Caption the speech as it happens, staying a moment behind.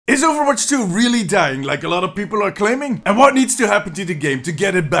Is Overwatch 2 really dying like a lot of people are claiming? And what needs to happen to the game to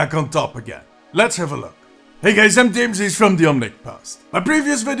get it back on top again? Let's have a look. Hey guys, I'm James from the Omnic Past. My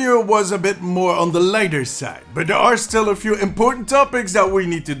previous video was a bit more on the lighter side, but there are still a few important topics that we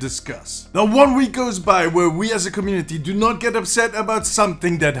need to discuss. Now 1 week goes by where we as a community do not get upset about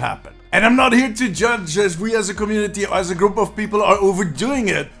something that happened. And I'm not here to judge as we as a community or as a group of people are overdoing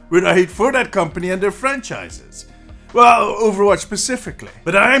it with our hate for that company and their franchises. Well, Overwatch specifically.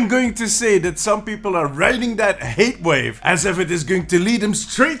 But I am going to say that some people are riding that hate wave as if it is going to lead them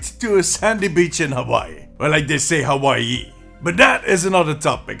straight to a sandy beach in Hawaii. Or like they say, Hawaii. But that is another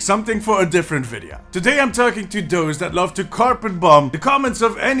topic, something for a different video. Today I'm talking to those that love to carpet bomb the comments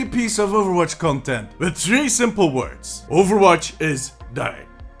of any piece of Overwatch content with 3 simple words. Overwatch is dying.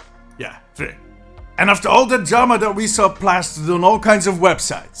 Yeah, 3. And after all that drama that we saw plastered on all kinds of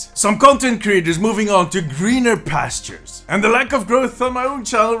websites, some content creators moving on to greener pastures, and the lack of growth on my own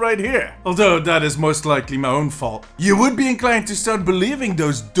channel right here, although that is most likely my own fault, you would be inclined to start believing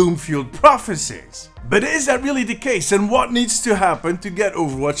those doom-fueled prophecies. But is that really the case, and what needs to happen to get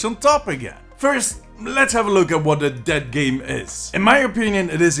Overwatch on top again? First, let's have a look at what a dead game is. In my opinion,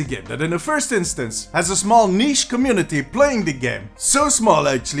 it is a game that in the first instance has a small niche community playing the game. So small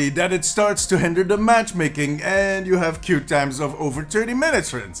actually that it starts to hinder the matchmaking and you have queue times of over 30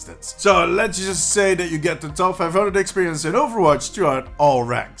 minutes for instance. So let's just say that you get the top 500 experience in Overwatch throughout all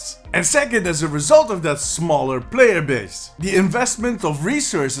ranks. And second, as a result of that smaller player base, the investment of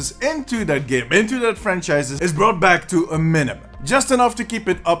resources into that game, into that franchise is brought back to a minimum. Just enough to keep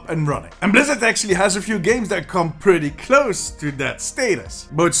it up and running. And Blizzard actually has a few games that come pretty close to that status.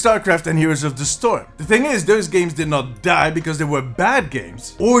 Both StarCraft and Heroes of the Storm. The thing is, those games did not die because they were bad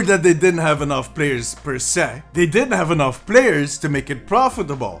games, or that they didn't have enough players per se. They didn't have enough players to make it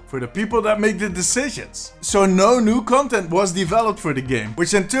profitable for the people that make the decisions. So no new content was developed for the game,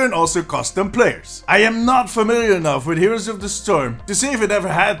 which in turn also cost them players. I am not familiar enough with Heroes of the Storm to see if it ever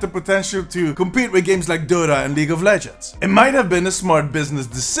had the potential to compete with games like Dota and League of Legends. It might have been a smart business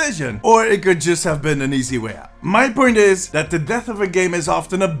decision, or it could just have been an easy way out. My point is that the death of a game is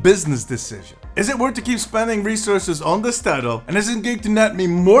often a business decision. Is it worth to keep spending resources on this title, and is it going to net me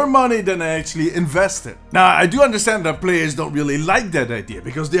more money than I actually invested? Now, I do understand that players don't really like that idea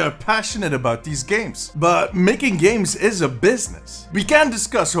because they are passionate about these games, but making games is a business. We can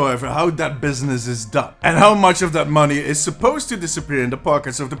discuss, however, how that business is done, and how much of that money is supposed to disappear in the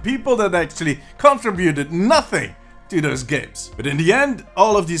pockets of the people that actually contributed nothing to those games. But in the end,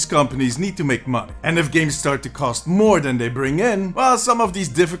 all of these companies need to make money. And if games start to cost more than they bring in, well, some of these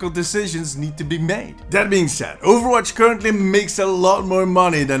difficult decisions need to be made. That being said, Overwatch currently makes a lot more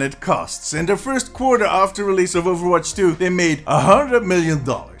money than it costs. In the first quarter after release of Overwatch 2, they made $100 million.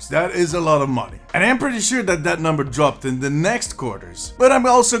 That is a lot of money. And I'm pretty sure that that number dropped in the next quarters. But I'm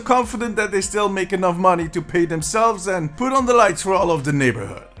also confident that they still make enough money to pay themselves and put on the lights for all of the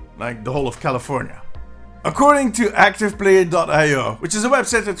neighborhood, like the whole of California. According to activeplayer.io, which is a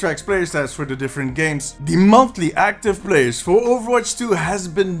website that tracks player stats for the different games, the monthly active players for Overwatch 2 has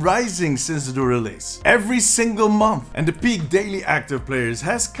been rising since the release. Every single month. And the peak daily active players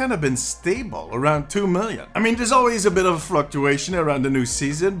has kind of been stable, around 2 million. I mean, there's always a bit of a fluctuation around the new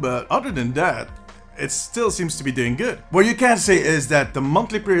season, but other than that, it still seems to be doing good. What you can say is that the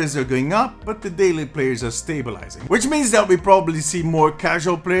monthly players are going up, but the daily players are stabilizing. Which means that we probably see more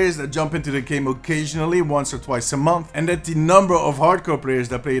casual players that jump into the game occasionally, once or twice a month, and that the number of hardcore players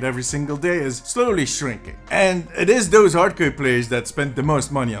that play it every single day is slowly shrinking. And it is those hardcore players that spend the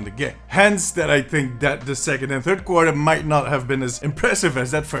most money on the game. Hence that I think that the second and third quarter might not have been as impressive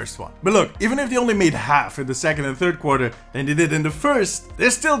as that first one. But look, even if they only made half in the second and third quarter than they did in the first, they're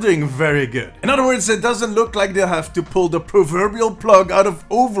still doing very good. In other words, it doesn't look like they'll have to pull the proverbial plug out of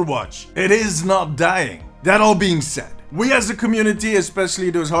Overwatch. It is not dying. That all being said, we as a community, especially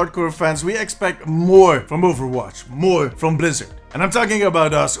those hardcore fans, we expect more from Overwatch, more from Blizzard. And I'm talking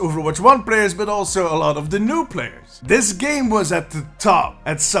about us Overwatch 1 players, but also a lot of the new players. This game was at the top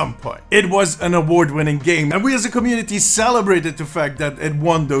at some point. It was an award-winning game, and we as a community celebrated the fact that it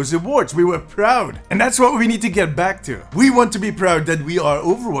won those awards. We were proud. And that's what we need to get back to. We want to be proud that we are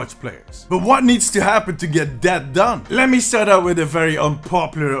Overwatch players. But what needs to happen to get that done? Let me start out with a very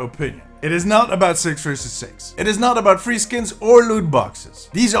unpopular opinion. It is not about 6 vs 6. It is not about free skins or loot boxes.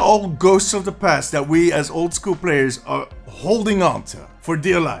 These are all ghosts of the past that we as old school players are holding on to for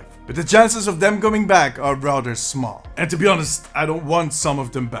dear life. but the chances of them coming back are rather small. And to be honest, I don't want some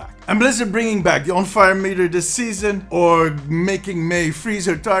of them back. And Blizzard bringing back the on-fire meter this season, or making May freeze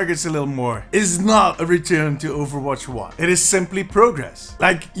her targets a little more, is not a return to Overwatch 1. It is simply progress.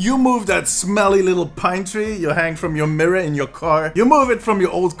 Like, you move that smelly little pine tree you hang from your mirror in your car, you move it from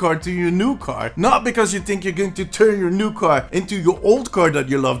your old car to your new car, not because you think you're going to turn your new car into your old car that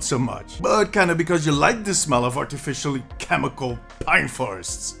you loved so much, but kind of because you like the smell of artificially chemical pine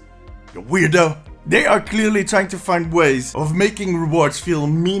forests. You weirdo. They are clearly trying to find ways of making rewards feel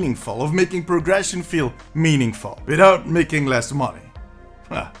meaningful, of making progression feel meaningful, without making less money.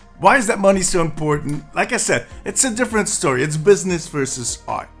 Why is that money so important? Like I said, it's a different story. It's business versus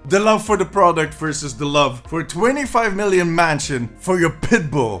art. The love for the product versus the love for a 25 million mansion for your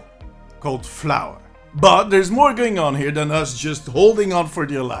pit bull called Flower. But there's more going on here than us just holding on for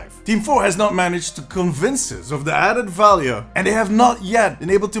dear life. Team 4 has not managed to convince us of the added value, and they have not yet been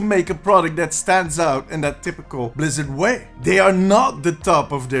able to make a product that stands out in that typical Blizzard way. They are not the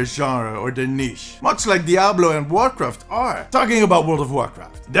top of their genre or their niche, much like Diablo and Warcraft are. Talking about World of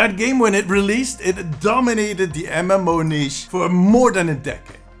Warcraft, that game when it released, it dominated the MMO niche for more than a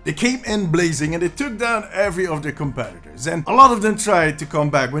decade. They came in blazing and they took down every of their competitors, and a lot of them tried to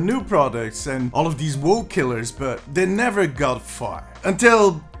come back with new products and all of these WoW killers, but they never got far.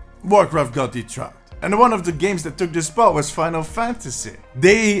 Until Warcraft got dethroned. And one of the games that took the spot was Final Fantasy.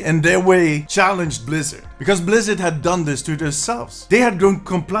 They, in their way, challenged Blizzard, because Blizzard had done this to themselves. They had grown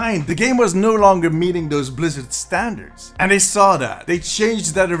compliant. The game was no longer meeting those Blizzard standards. And they saw that. They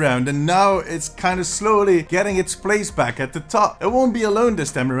changed that around, and now it's kind of slowly getting its place back at the top. It won't be alone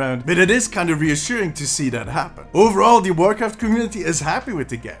this time around, but it is kind of reassuring to see that happen. Overall, the Warcraft community is happy with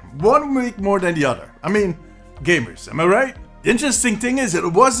the game. One week more than the other. I mean, gamers, am I right? The interesting thing is, it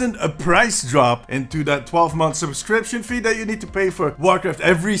wasn't a price drop into that 12-month subscription fee that you need to pay for Warcraft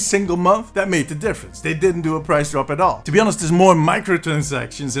every single month that made the difference. They didn't do a price drop at all. To be honest, there's more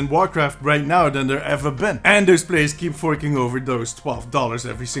microtransactions in Warcraft right now than there ever been. And those players keep forking over those $12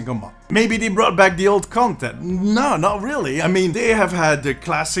 every single month. Maybe they brought back the old content. No, not really. I mean, they have had their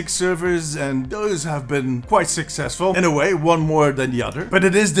classic servers, and those have been quite successful. In a way, one more than the other. But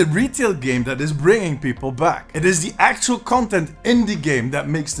it is the retail game that is bringing people back. It is the actual content in the game that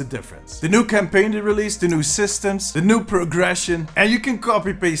makes the difference. The new campaign they released, the new systems, the new progression, and you can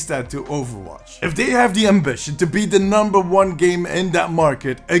copy paste that to Overwatch. If they have the ambition to be the #1 game in that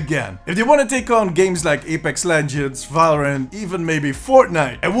market again, if they want to take on games like Apex Legends, Valorant, even maybe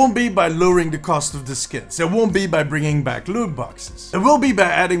Fortnite, it won't be by lowering the cost of the skins. It won't be by bringing back loot boxes. It will be by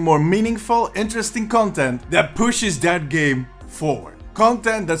adding more meaningful, interesting content that pushes that game forward.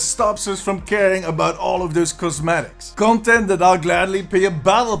 Content that stops us from caring about all of those cosmetics. Content that I'll gladly pay a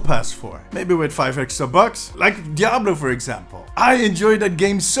battle pass for. Maybe with $5 extra bucks. Like Diablo, for example. I enjoy that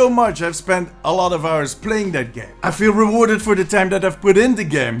game so much, I've spent a lot of hours playing that game. I feel rewarded for the time that I've put in the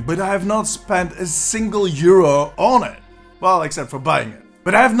game, but I have not spent a single euro on it. Well, except for buying it.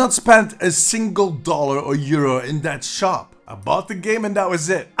 But I have not spent a single dollar or euro in that shop. I bought the game and that was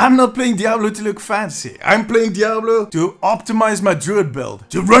it. I'm not playing Diablo to look fancy. I'm playing Diablo to optimize my druid build,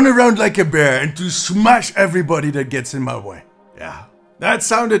 to run around like a bear and to smash everybody that gets in my way. Yeah, that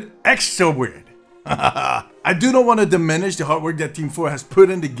sounded extra weird. I do not want to diminish the hard work that Team 4 has put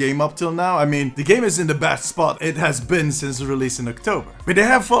in the game up till now. I mean, the game is in the best spot it has been since the release in October. But they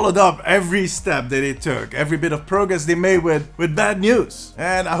have followed up every step that they took, every bit of progress they made with bad news.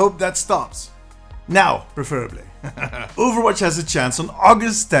 And I hope that stops. Now, preferably. Overwatch has a chance on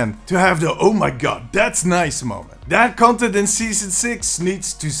August 10th to have the "oh my god, that's nice" moment. That content in Season 6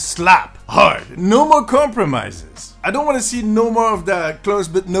 needs to slap hard. No more compromises. I don't want to see no more of that close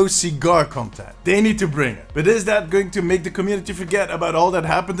but no cigar content. They need to bring it. But is that going to make the community forget about all that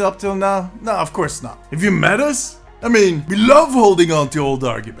happened up till now? No, of course not. Have you met us? I mean, we love holding on to old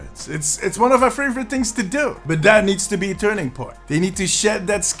arguments. It's one of our favorite things to do. But that needs to be a turning point. They need to shed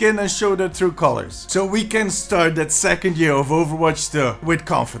that skin and show their true colors, so we can start that second year of Overwatch 2 with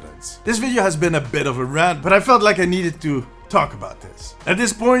confidence. This video has been a bit of a rant, but I felt like I needed to talk about this. At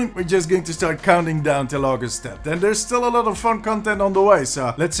this point, we're just going to start counting down till August 10th, and there's still a lot of fun content on the way,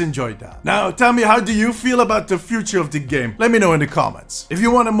 so let's enjoy that. Now, tell me, how do you feel about the future of the game? Let me know in the comments. If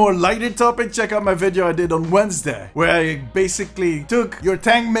you want a more lighter topic, check out my video I did on Wednesday, where I basically took your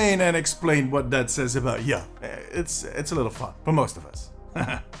tank main and explained what that says about you. It's a little fun, for most of us.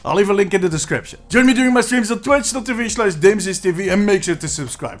 I'll leave a link in the description. Join me during my streams on twitch.tv/DamesIsTV and make sure to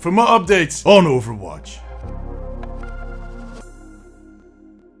subscribe for more updates on Overwatch.